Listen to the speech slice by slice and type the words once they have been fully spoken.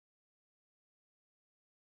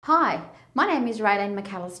Hi, my name is Raylene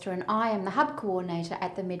McAllister and I am the Hub Coordinator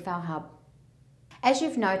at the Midvale Hub. As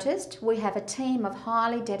you've noticed, we have a team of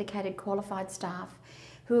highly dedicated qualified staff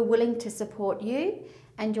who are willing to support you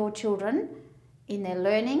and your children in their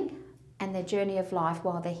learning and their journey of life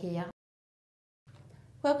while they're here.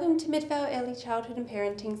 Welcome to Midvale Early Childhood and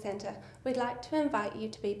Parenting Centre. We'd like to invite you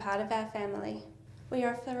to be part of our family. We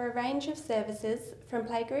offer a range of services from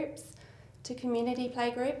playgroups to community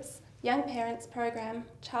playgroups, young parents program,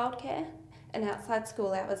 childcare and outside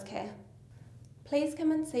school hours care. Please come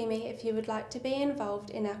and see me if you would like to be involved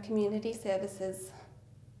in our community services.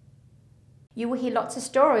 You will hear lots of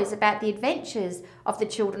stories about the adventures of the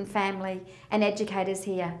children, family and educators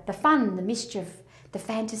here. The fun, the mischief, the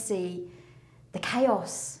fantasy, the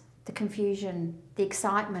chaos, the confusion, the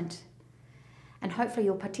excitement. And hopefully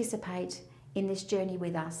you'll participate in this journey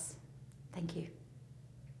with us. Thank you.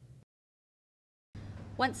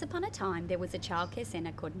 Once upon a time, there was a childcare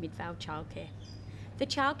centre called Midvale Childcare. The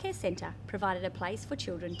childcare centre provided a place for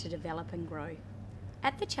children to develop and grow.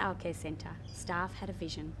 At the childcare centre, staff had a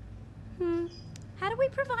vision. How do we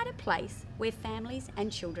provide a place where families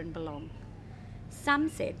and children belong? Some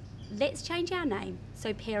said, let's change our name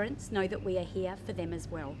so parents know that we are here for them as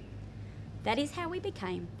well. That is how we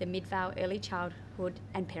became the Midvale Early Childhood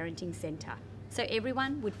and Parenting Centre, so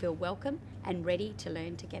everyone would feel welcome and ready to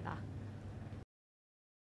learn together.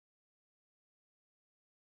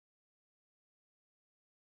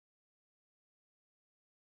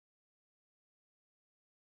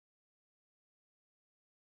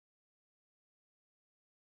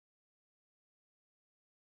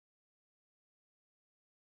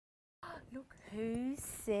 Look, who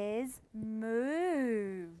says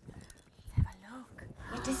moo? Let's have a look.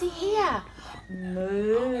 What does he hear?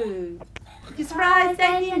 Moo. If you're surprised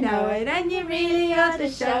and you know it, and you really ought to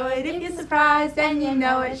show it. If you're surprised and you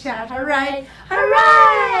know it, shout hooray,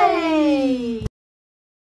 hooray!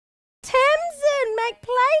 Tamsin, make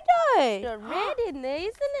Play-Doh. Got red in there,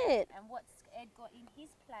 isn't it? And what's Ed got in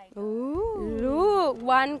his Play-Doh? Ooh. Look,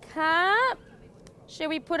 one cup. Shall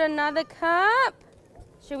we put another cup?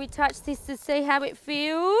 Shall we touch this to see how it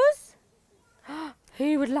feels?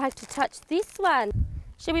 Who would like to touch this one?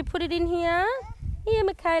 Shall we put it in here? Here,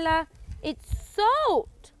 Michaela. It's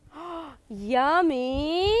salt.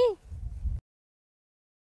 Yummy.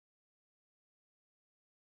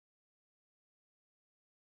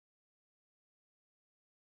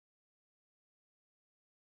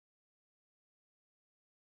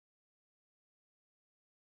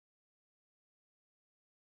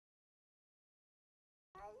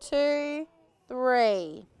 Two,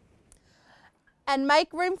 three. And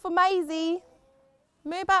make room for Maisie.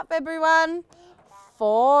 Move up, everyone.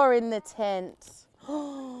 4 in the tent.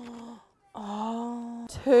 Oh,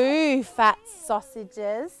 2 fat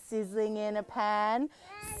sausages sizzling in a pan.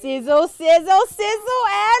 Sizzle, sizzle, sizzle,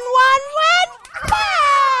 and 1 went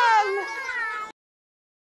bang!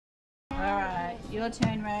 All right, your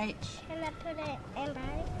turn, Rach. Can I put it in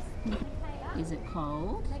bags? Is it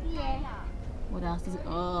cold? Yeah. What else is it?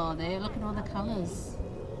 Oh, there, look at all the colours.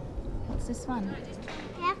 What's this one?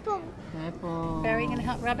 Apple. Purple. Barry, going to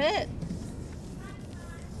help rub it?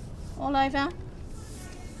 All over.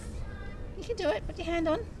 You can do it. Put your hand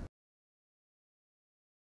on.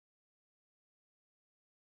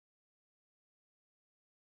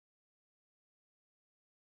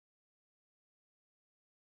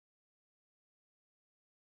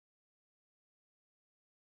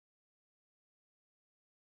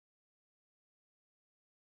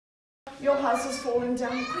 Your house is falling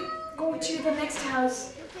down. Quick, go to the next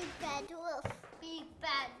house. Big bad wolf. Big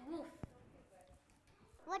bad wolf.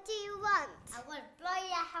 What do you want? I want to blow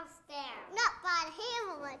your house down. Not by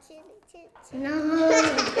him, I want you to.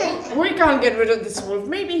 No. We can't get rid of this wolf.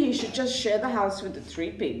 Maybe he should just share the house with the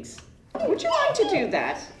 3 pigs. Would you like to do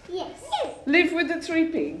that? Yes. Live with the 3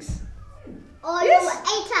 pigs? Or Yes. you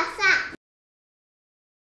ate us up.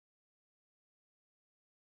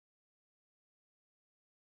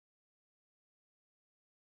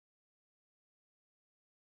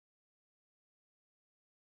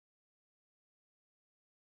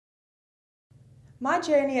 My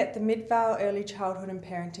journey at the Midvale Early Childhood and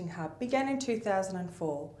Parenting Hub began in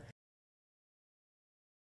 2004.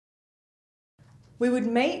 We would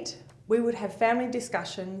meet, we would have family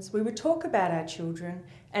discussions, we would talk about our children,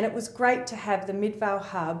 and it was great to have the Midvale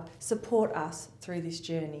Hub support us through this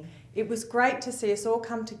journey. It was great to see us all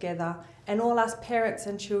come together, and all us parents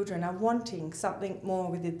and children are wanting something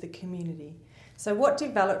more within the community. So what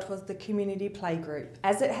developed was the community playgroup.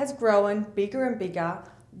 As it has grown bigger and bigger,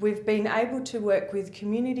 we've been able to work with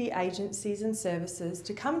community agencies and services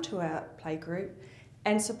to come to our playgroup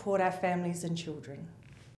and support our families and children.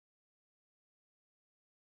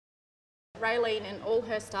 Raylene and all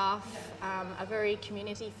her staff are very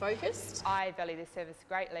community focused. I value this service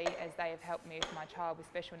greatly as they have helped me with my child with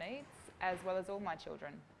special needs, as well as all my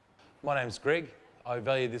children. My name's Greg. I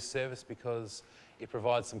value this service because it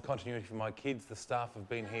provides some continuity for my kids. The staff have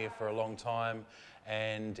been here for a long time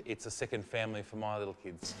and it's a second family for my little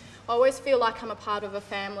kids. I always feel like I'm a part of a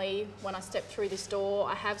family when I step through this door.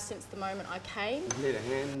 I have since the moment I came. Need a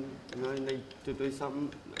hand, you know, need to do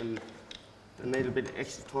something and they need a bit of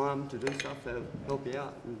extra time to do stuff, they'll help you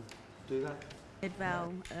out and do that.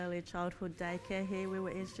 Midvale Early Childhood Daycare here we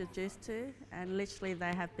were introduced to, and literally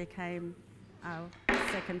they have become our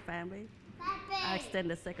second family, our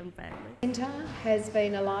extended second family. Centre has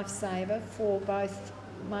been a lifesaver for both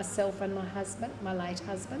myself and my husband, my late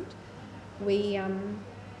husband. We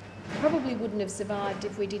probably wouldn't have survived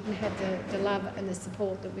if we didn't have the love and the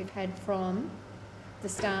support that we've had from the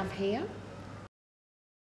staff here.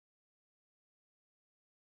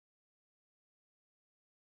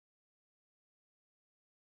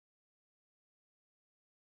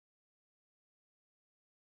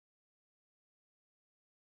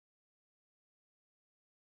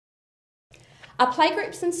 Our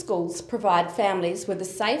playgroups and schools provide families with a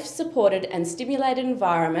safe, supported and stimulated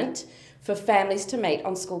environment for families to meet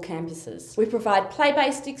on school campuses. We provide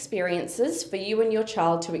play-based experiences for you and your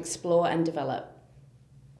child to explore and develop.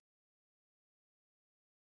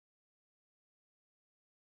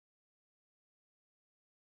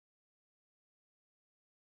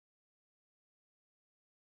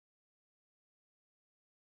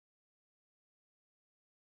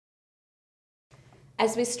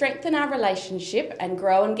 As we strengthen our relationship and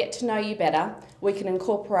grow and get to know you better, we can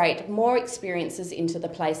incorporate more experiences into the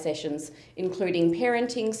play sessions, including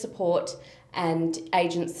parenting support and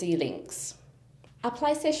agency links. Our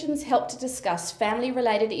play sessions help to discuss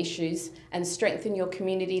family-related issues and strengthen your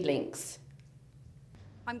community links.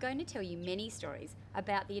 I'm going to tell you many stories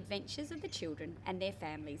about the adventures of the children and their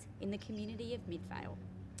families in the community of Midvale.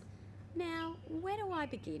 Now, where do I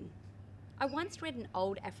begin? I once read an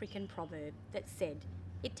old African proverb that said,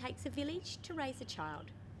 "It takes a village to raise a child."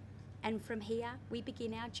 And from here, we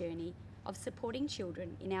begin our journey of supporting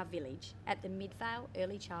children in our village at the Midvale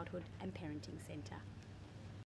Early Childhood and Parenting Centre.